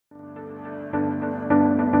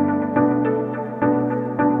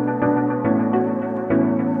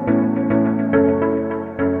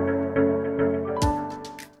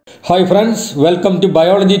Hi friends, welcome to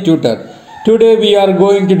Biology Tutor. Today we are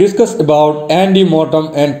going to discuss about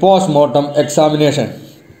ante-mortem and post-mortem examination.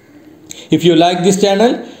 If you like this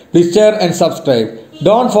channel, please share and subscribe.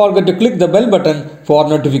 Don't forget to click the bell button for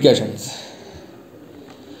notifications.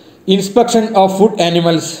 Inspection of food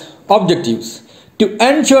animals. Objectives: to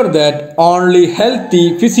ensure that only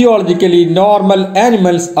healthy, physiologically normal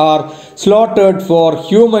animals are slaughtered for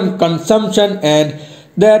human consumption and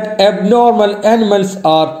that abnormal animals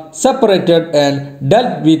are separated and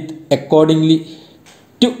dealt with accordingly.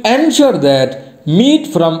 To ensure that meat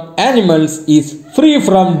from animals is free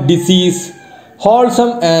from disease,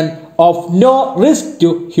 wholesome and of no risk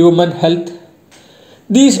to human health.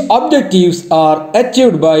 These objectives are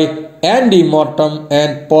achieved by ante-mortem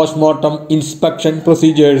and post-mortem inspection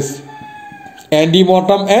procedures.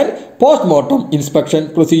 Ante-mortem and post-mortem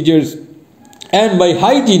inspection procedures, and by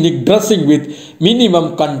hygienic dressing with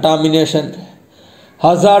minimum contamination.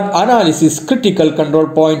 Hazard analysis critical control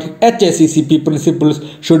point HACCP principles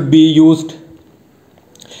should be used.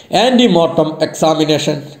 Ante-mortem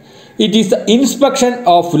examination. It is the inspection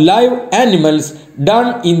of live animals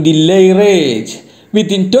done in the lairage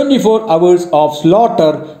within 24 hours of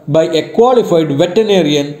slaughter by a qualified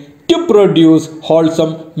veterinarian to produce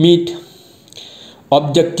wholesome meat.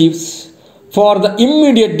 Objectives: for the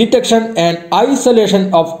immediate detection and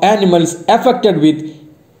isolation of animals affected with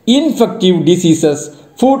infective diseases,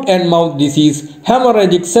 foot and mouth disease,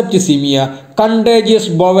 hemorrhagic septicemia, contagious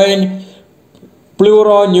bovine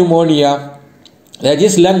pleuropneumonia, that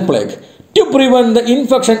is lung plague, to prevent the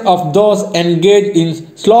infection of those engaged in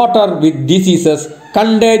slaughter with diseases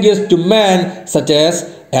contagious to man such as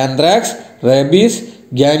anthrax, rabies,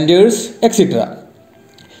 ganders, etc.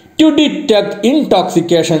 To detect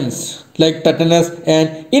intoxications like tetanus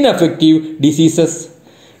and ineffective diseases.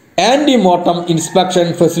 Ante-mortem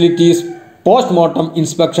inspection facilities, post-mortem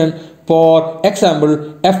inspection, for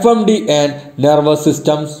example FMD and nervous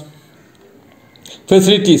systems.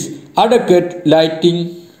 Facilities: adequate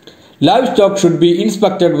lighting. Livestock should be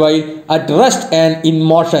inspected while at rest and in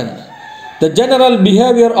motion. The general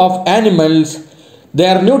behavior of animals,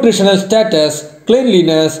 their nutritional status,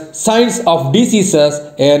 cleanliness, signs of diseases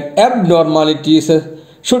and abnormalities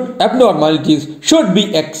should be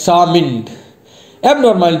examined.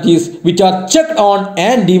 Abnormalities which are checked on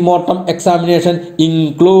ante-mortem examination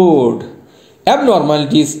include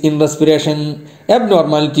abnormalities in respiration,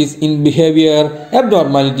 abnormalities in behavior,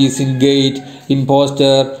 abnormalities in gait, in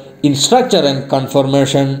posture, in structure and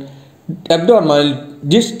conformation, abnormal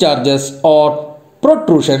discharges or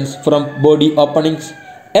protrusions from body openings,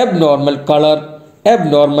 abnormal color,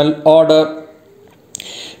 abnormal odor,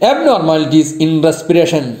 abnormalities in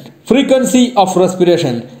respiration, frequency of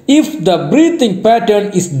respiration. If the breathing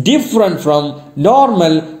pattern is different from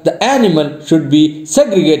normal, the animal should be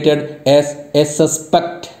segregated as a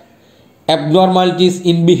suspect. Abnormalities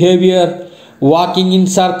in behavior: walking in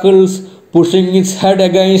circles, pushing its head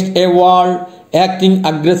against a wall, acting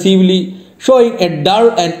aggressively, showing a dull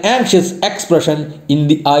and anxious expression in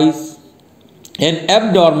the eyes. An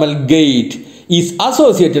abnormal gait is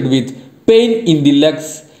associated with pain in the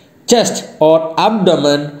legs, chest or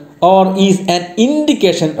abdomen, or is an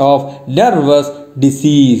indication of nervous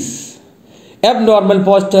disease. Abnormal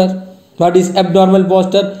posture. What is abnormal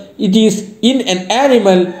posture? It is in an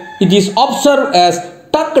animal, it is observed as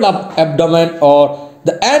tucked up abdomen, or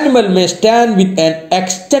the animal may stand with an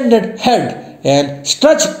extended head and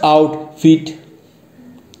stretched out feet.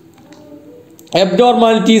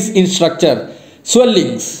 Abnormalities in structure.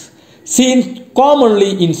 Swellings, seen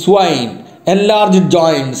commonly in swine, enlarged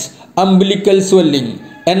joints, umbilical swelling,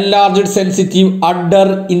 enlarged sensitive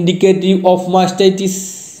udder indicative of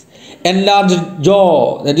mastitis, enlarged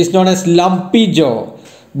jaw, that is known as lumpy jaw,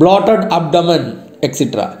 bloated abdomen,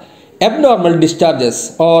 etc. Abnormal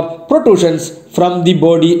discharges or protrusions from the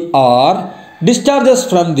body are discharges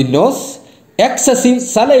from the nose, excessive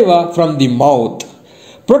saliva from the mouth,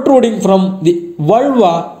 protruding from the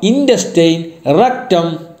vulva, intestine,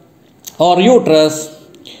 rectum or uterus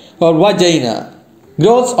or vagina,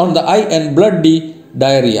 growths on the eye and bloody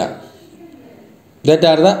diarrhea. That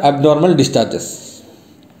are the abnormal discharges.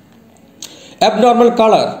 Abnormal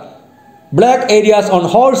color: black areas on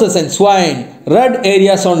horses and swine, red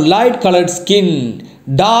areas on light colored skin,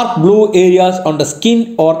 dark blue areas on the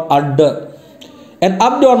skin or udder. An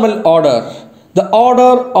abnormal odor: the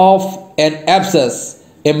odor of an abscess,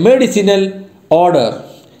 a medicinal odor,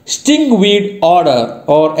 stingweed odor,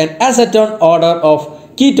 or an acetone odor of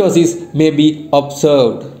ketosis may be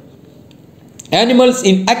observed. Animals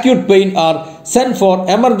in acute pain are sent for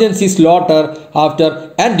emergency slaughter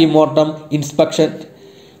after ante-mortem inspection.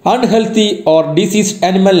 unhealthy or diseased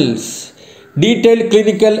animals. Detailed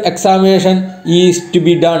clinical examination is to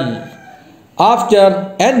be done.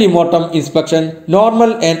 After ante-mortem inspection,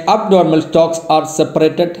 normal and abnormal stocks are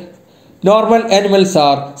separated. Normal animals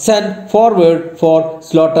are sent forward for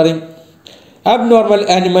slaughtering. Abnormal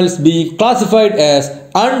animals being classified as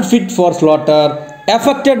unfit for slaughter,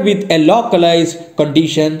 affected with a localized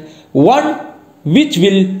condition, one which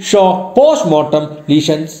will show post-mortem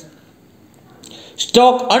lesions.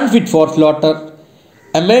 Stock unfit for slaughter,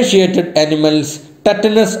 emaciated animals,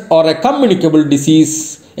 tetanus or a communicable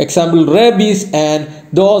disease, example rabies, and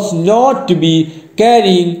those not to be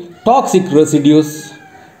carrying toxic residues.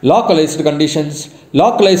 Localized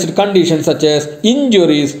conditions such as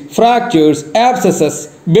injuries, fractures, abscesses,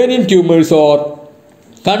 benign tumors or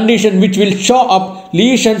condition which will show up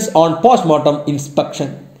lesions on post-mortem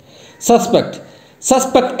inspection.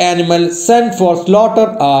 Suspect animals sent for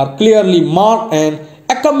slaughter are clearly marked and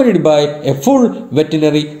accompanied by a full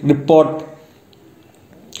veterinary report.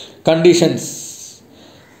 Conditions.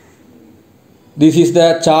 This is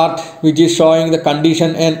the chart which is showing the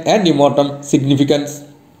condition and ante-mortem significance.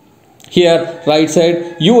 Here, right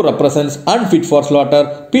side, U represents unfit for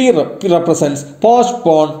slaughter, P represents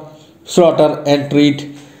postpone slaughter and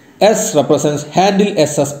treat, S represents handle a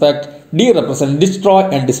suspect, D represents destroy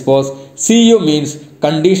and dispose, CU means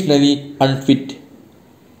conditionally unfit.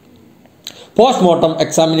 Post-mortem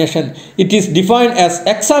examination. It is defined as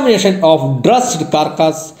examination of dressed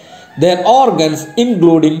carcass, their organs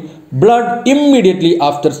including blood immediately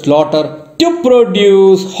after slaughter to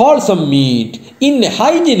produce wholesome meat in a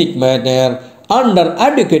hygienic manner under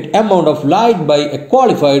adequate amount of light by a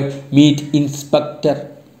qualified meat inspector.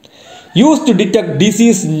 Used to detect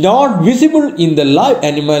disease not visible in the live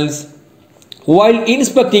animals. While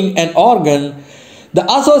inspecting an organ, the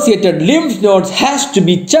associated lymph nodes has to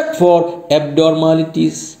be checked for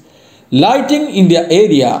abnormalities. Lighting in the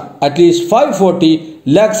area, at least 540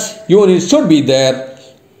 lux units should be there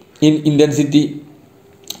in intensity.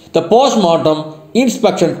 The post-mortem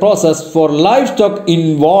inspection process for livestock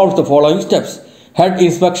involves the following steps: head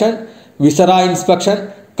inspection, viscera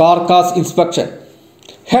inspection, carcass inspection.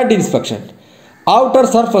 Head inspection. Outer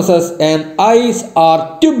surfaces and eyes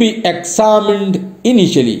are to be examined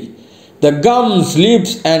initially. The gums,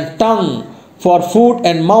 lips and tongue for foot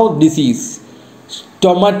and mouth disease,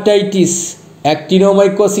 stomatitis,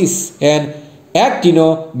 actinomycosis and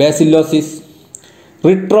actinobacillosis.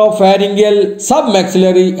 Retropharyngeal,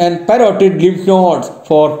 submaxillary and parotid lymph nodes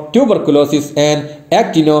for tuberculosis and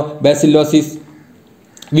actinobacillosis.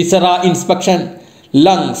 Viscera inspection.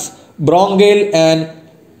 Lungs, bronchial and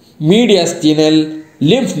mediastinal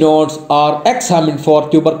lymph nodes are examined for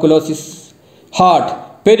tuberculosis. Heart,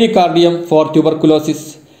 pericardium for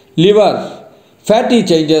tuberculosis. Liver, fatty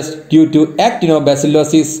changes due to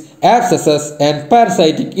actinobacillosis, abscesses and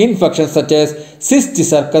parasitic infections such as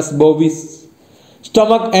Cysticercus bovis.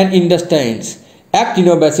 Stomach and intestines,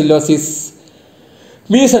 actinobacillosis,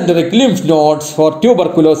 mesenteric lymph nodes for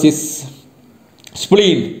tuberculosis.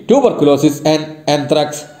 Spleen, tuberculosis and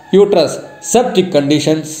anthrax. Uterus, septic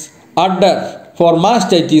conditions. Udder for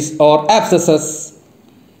mastitis or abscesses.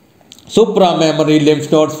 Supramammary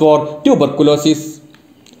lymph nodes for tuberculosis.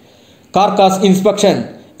 Carcass inspection.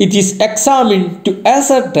 It is examined to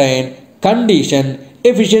ascertain condition,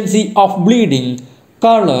 efficiency of bleeding,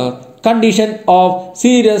 color, condition of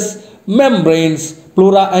serous membranes,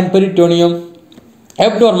 pleura and peritoneum,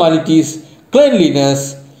 abnormalities,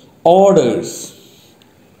 cleanliness, odors.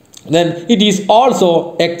 Then it is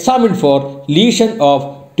also examined for lesion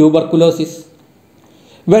of tuberculosis.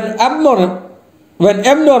 When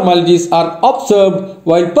abnormalities are observed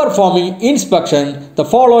while performing inspection, the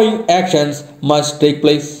following actions must take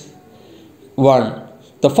place. 1.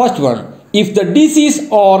 The first one. If the disease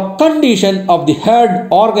or condition of the head,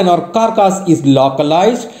 organ or carcass is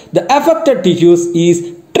localized, the affected tissues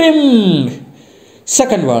is trimmed.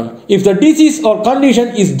 Second one, if the disease or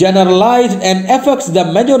condition is generalized and affects the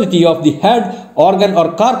majority of the head, organ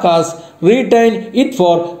or carcass, retain it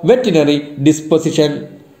for veterinary disposition.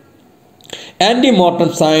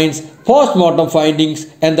 Ante-mortem signs, post-mortem findings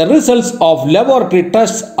and the results of laboratory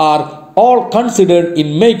tests are all considered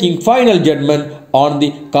in making final judgment on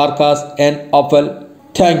the carcass and offal.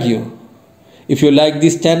 Thank you. If you like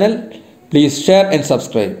this channel, please share and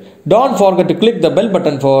subscribe. Don't forget to click the bell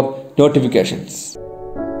button for notifications.